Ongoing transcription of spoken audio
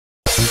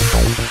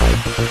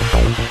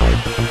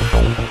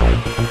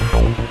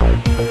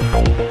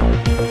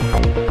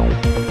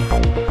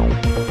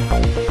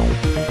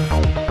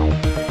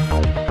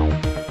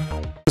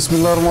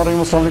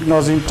बिस्मिल्लाहिर्रहमानिर्रहीम।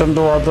 नाज़रीन,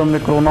 टंडोआदम में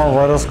कोरोना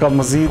वायरस का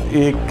मज़ीद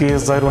एक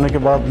केस ज़ाहिर होने के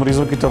बाद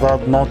मरीज़ों की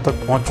तादाद 9 तक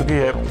पहुँच चुकी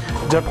है,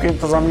 जबकि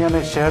इंतज़ामिया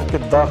ने शहर के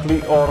दाखिली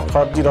और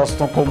ख़ारजी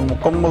रास्तों को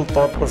मुकम्मल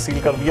तौर पर सील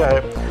कर दिया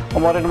है।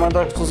 हमारे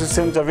नुमाइंदा ख़ुसूसी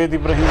सिंध जावेद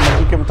इब्राहिम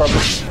नबी के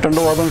मुताबिक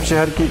टंडोआदम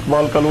शहर की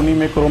इकबाल कॉलोनी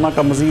में कोरोना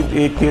का मज़ीद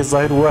एक केस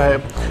ज़ाहिर हुआ है।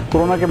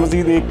 कोरोना के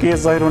मज़ीद एक केस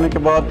ज़ाहिर होने के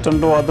बाद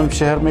टंडोआदम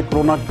शहर में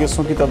कोरोना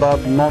केसों की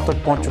तादाद 9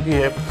 तक पहुँच चुकी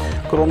है।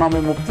 कोरोना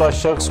में मुब्तला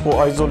शख्स को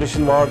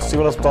आइसोलेशन वार्ड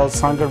सिविल अस्पताल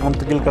सांगड़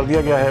मुंतकिल कर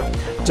दिया गया है,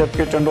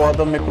 जबकि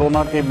टंडोआदम में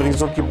कोरोना के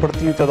मरीजों की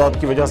बढ़ती हुई तादाद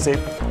की वजह से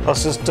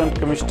असिस्टेंट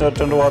कमिश्नर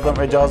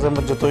टंडोआदम एजाज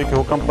अहमद जतोई के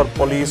हुक्म पर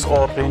पुलिस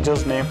और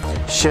रेंजर्स ने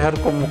शहर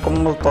को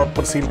मुकम्मल तौर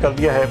पर सील कर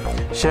दिया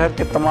है। शहर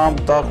के तमाम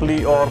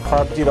दाखिली और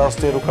खारजी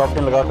रास्ते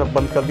रुकावटें लगाकर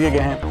बंद कर दिए गए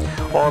हैं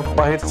और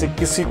बाहर से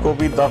किसी को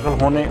भी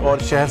दाखिल होने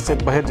और शहर से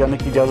बाहर जाने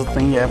की इजाज़त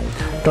नहीं है।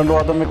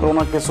 टंडोआदम में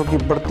कोरोना केसों की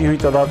बढ़ती हुई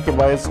तादाद के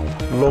बायस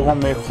लोगों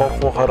में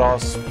खौफ व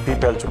हरास भी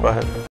फैल चुका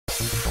है।